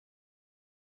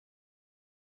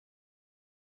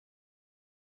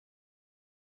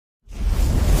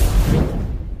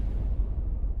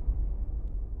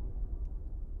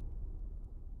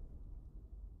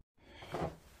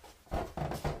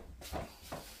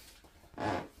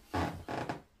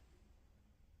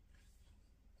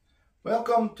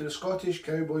Welcome to the Scottish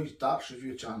Cowboys Darts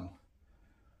Review channel.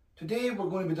 Today we're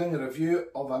going to be doing a review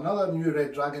of another new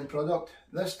RedDragon product.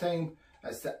 This time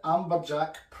it's the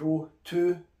Amberjack Pro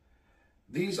 2.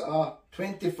 These are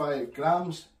 25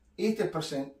 grams,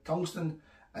 80% tungsten,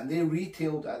 and they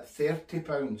retailed at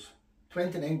 £30,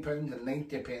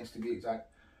 £29.90 to be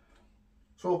exact.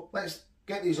 So let's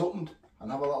get these opened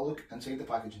and have a little look inside the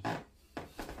packaging.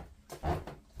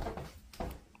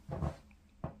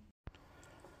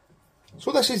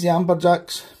 So this is the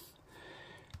Amberjacks.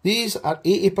 These are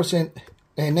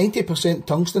 90%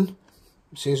 tungsten,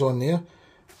 it says on there.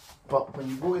 But when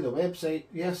you go to the website,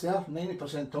 yes, they are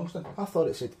 90% tungsten. I thought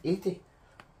it said 80.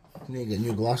 I need to get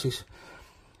new glasses.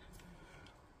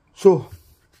 So,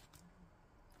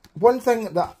 one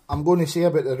thing that I'm going to say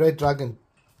about the RedDragon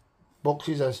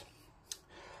boxes is,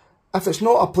 if it's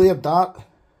not a player dart,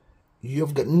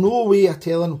 you've got no way of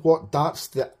telling what darts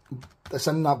that's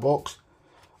in that box.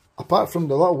 Apart from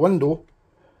the little window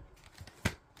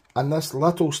and this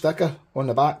little sticker on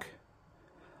the back.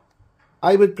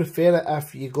 I would prefer it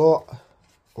if you got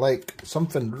like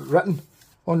something written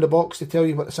on the box to tell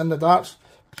you what's in the darts.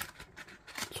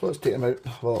 So let's take them out,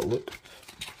 have a little look.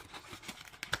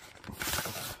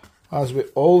 As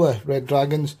with all the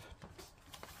RedDragons,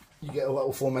 you get a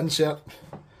little foam insert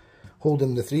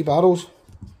holding the 3 barrels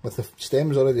with the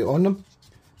stems already on them.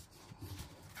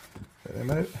 Get them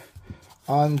out.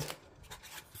 And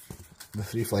the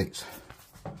 3 flights.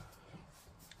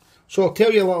 So I'll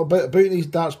tell you a little bit about these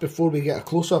darts before we get a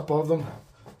close-up of them.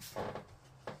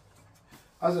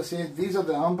 As I said, these are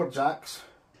the Amberjacks.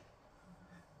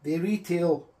 They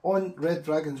retail on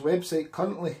RedDragon's website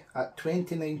currently at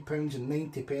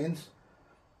 £29.90,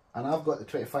 and I've got the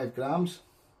 25 grams.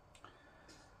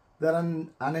 They're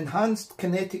an enhanced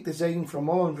kinetic design from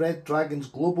all of RedDragon's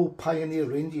global pioneer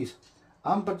ranges.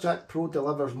 Amberjack Pro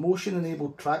delivers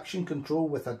motion-enabled traction control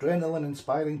with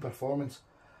adrenaline-inspiring performance.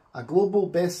 A global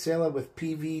bestseller with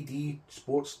PVD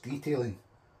sports detailing.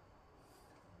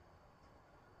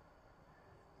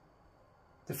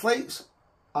 The flights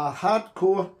are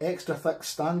hardcore extra thick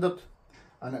standard,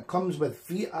 and it comes with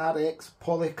VRX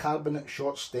polycarbonate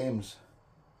short stems.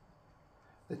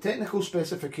 The technical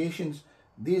specifications,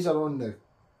 these are on the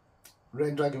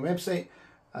RedDragon website,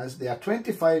 as they are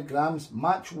 25 grams,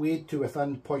 match weighed to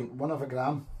within 0.1 of a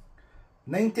gram,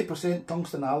 90%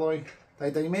 tungsten alloy.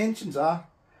 The dimensions are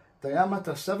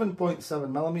diameter 7.7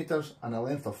 millimeters and a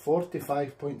length of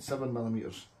 45.7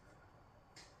 millimeters.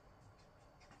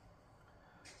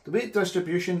 The weight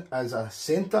distribution is a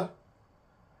centre.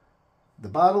 The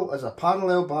barrel is a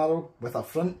parallel barrel with a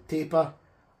front taper,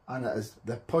 and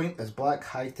the point is black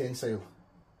high tensile.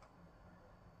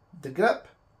 The grip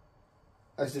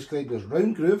is described as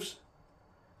round grooves,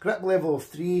 grip level of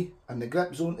 3, and the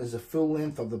grip zone is the full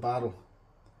length of the barrel.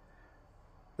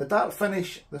 The dart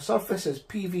finish, the surface is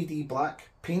PVD black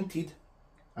painted,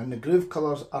 and the groove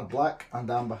colours are black and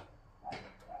amber.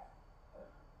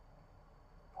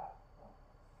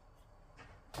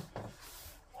 So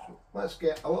let's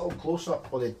get a little close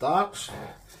up of the darts.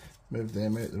 Move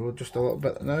them out the road just a little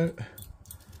bit now.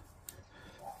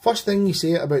 First thing you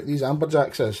say about these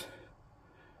Amberjacks is,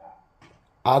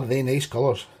 are they nice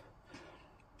colours?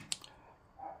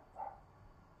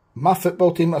 My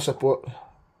football team I support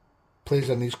plays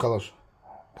in these colours.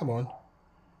 Come on,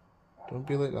 don't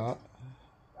be like that.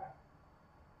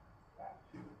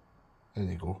 There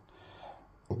you go.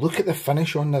 Look at the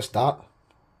finish on this dart.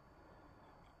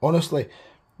 Honestly,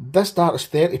 this dart is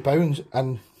 £30,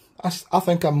 and I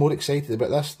think I'm more excited about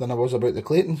this than I was about the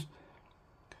Claytons.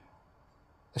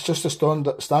 It's just a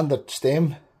standard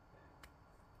stem.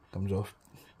 Comes off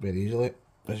very easily,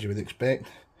 as you would expect.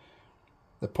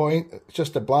 The point, it's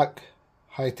just a black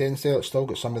high tensile. It's still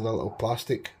got some of the little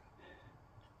plastic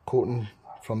coating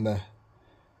from the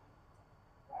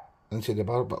inside the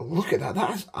barrel, but look at that,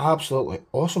 that is absolutely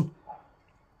awesome.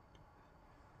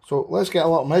 So let's get a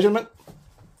little measurement.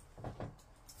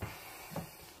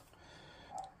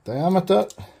 Diameter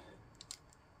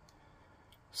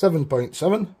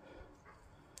 7.7,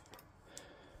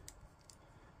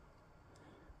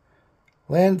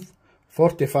 length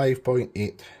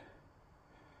 45.8.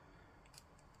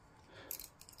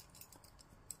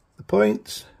 The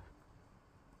points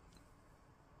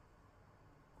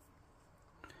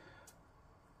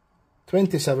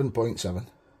 27.7.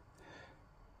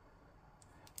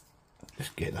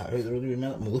 Just get that out there a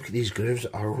minute and look at these grooves.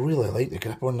 I really like the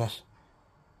grip on this.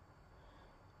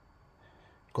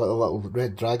 Got the little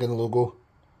RedDragon logo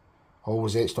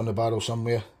always etched on the barrel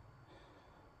somewhere.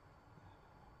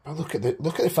 But look at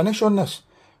the finish on this.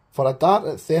 For a dart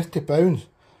at £30,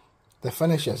 the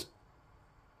finish is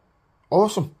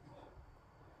awesome.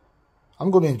 I'm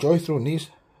going to enjoy throwing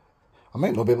these. I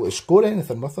might not be able to score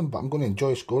anything with them, but I'm going to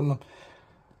enjoy scoring them.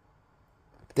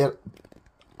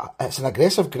 It's an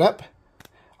aggressive grip.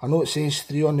 I know it says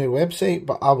 3 on their website,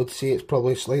 but I would say it's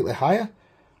probably slightly higher.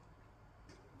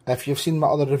 If you've seen my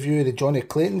other review of the Johnny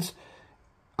Claytons,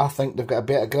 I think they've got a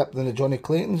better grip than the Johnny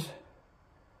Claytons.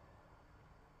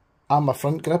 I'm a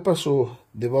front gripper, so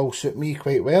they will suit me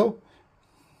quite well.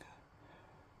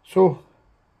 So,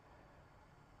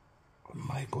 oh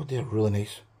my god, they're really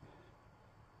nice.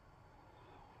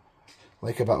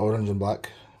 Like a bit of orange and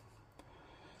black.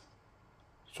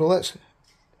 So let's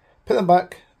put them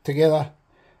back together,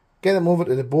 get them over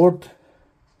to the board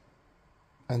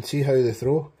and see how they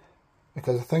throw,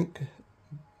 because I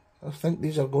think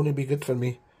these are going to be good for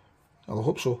me. I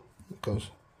hope so, because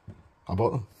I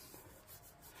bought them.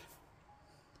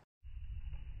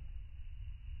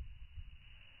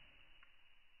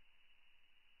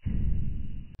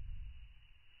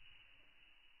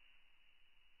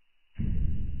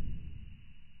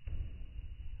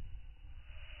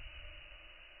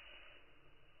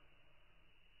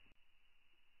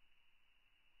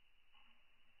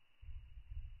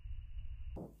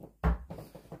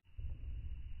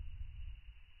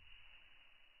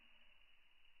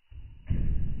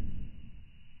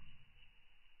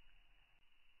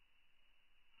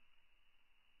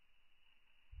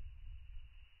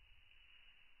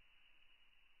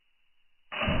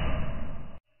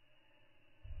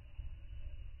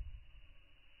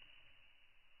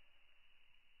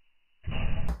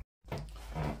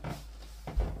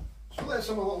 So let's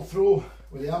have a little throw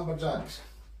with the Amberjacks.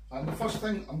 And the first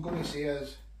thing I'm going to say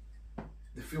is,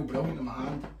 they feel brilliant in my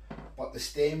hand, but the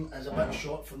stem is a bit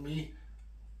short for me.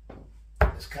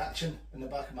 It's catching in the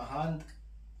back of my hand,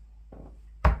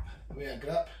 the way I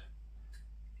grip.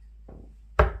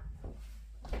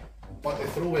 But they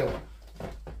throw well.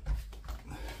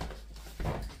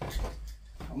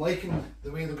 I'm liking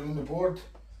the way they're going on the board.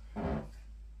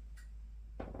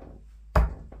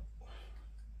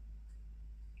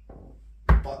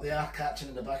 But they are catching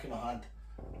in the back of my hand.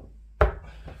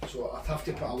 So I'd have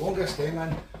to put a longer stem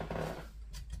in.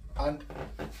 And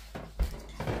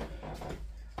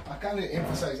I can't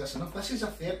emphasise this enough, this is a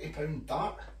 £30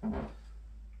 dart.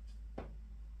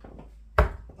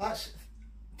 That's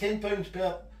 £10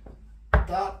 per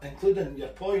dart, including your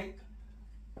point,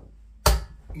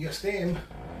 your stem,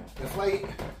 the flight.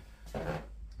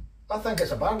 I think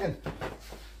it's a bargain.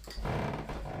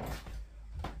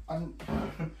 And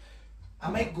I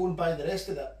might go and buy the rest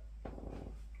of the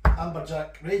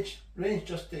Amberjack range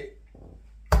just to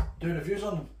do reviews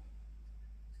on them.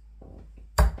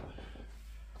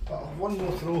 But I'll have one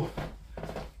more throw,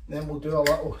 then we'll do a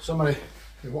little summary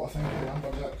of what I think of the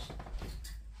Amberjacks.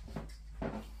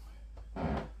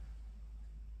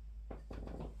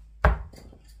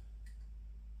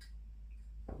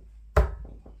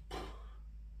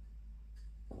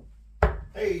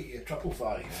 Hey,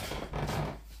 555.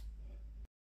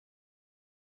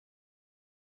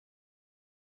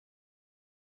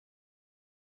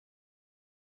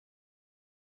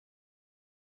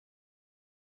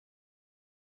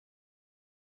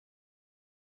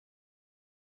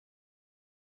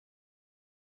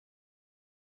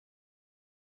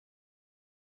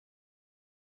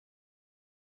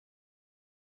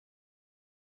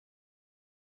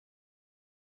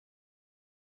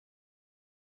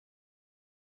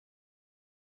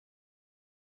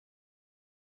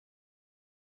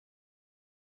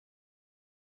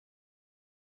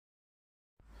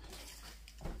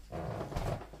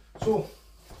 So,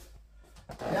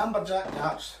 the Amberjack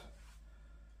darts,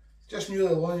 just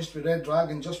newly launched with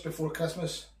RedDragon just before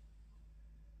Christmas.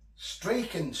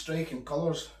 Striking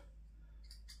colours.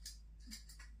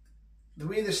 The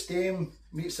way the stem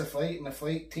meets the flight and the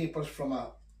flight tapers from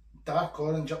a dark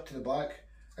orange up to the black.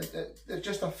 It's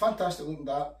just a fantastic looking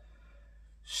dart.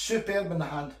 Superb in the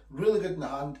hand, really good in the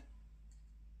hand.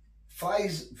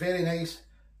 Flies very nice.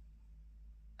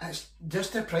 It's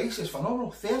just the price is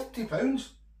phenomenal, £30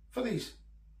 for these.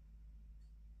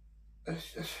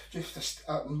 It's just,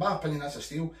 in my opinion, that's a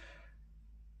steal.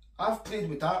 I've played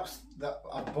with darts that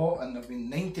I bought and they've been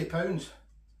 £90,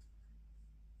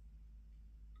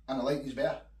 and I like these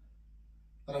better.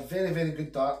 They're a very, very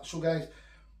good dart. So guys,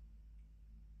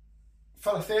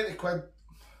 for a £30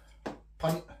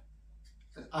 punt,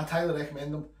 I'd highly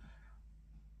recommend them.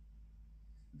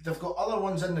 They've got other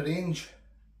ones in the range.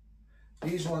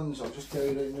 These ones, I'll just tell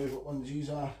you right now what ones these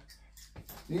are.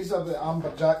 These are the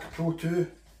Amberjack Pro 2,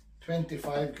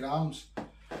 25 grams.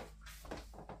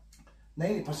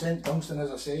 90% tungsten,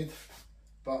 as I said,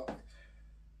 but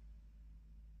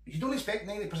you don't expect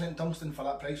 90% tungsten for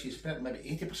that price, you expect maybe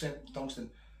 80%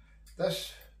 tungsten.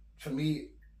 this for me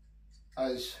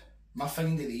is my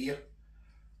find of the year.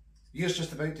 Year's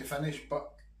just about to finish,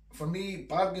 but for me,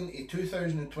 bargain of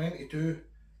 2022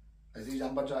 is these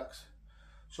Amberjacks.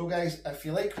 So guys, if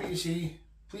you like what you see,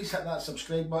 please hit that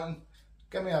subscribe button,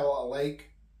 give me a little like.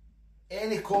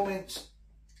 Any comments,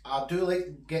 I do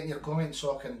like getting your comments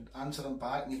so I can answer them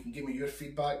back and you can give me your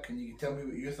feedback and you can tell me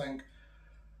what you think.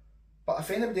 But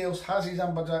if anybody else has these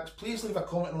Amberjacks, please leave a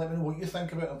comment and let me know what you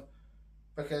think about them,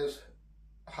 because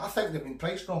I think they've been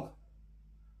priced wrong.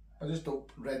 I just don't,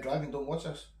 RedDragon don't watch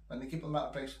this and they keep them at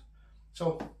a price.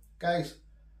 So guys,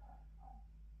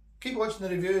 keep watching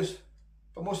the reviews,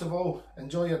 but most of all,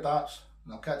 enjoy your darts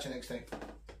and I'll catch you next time.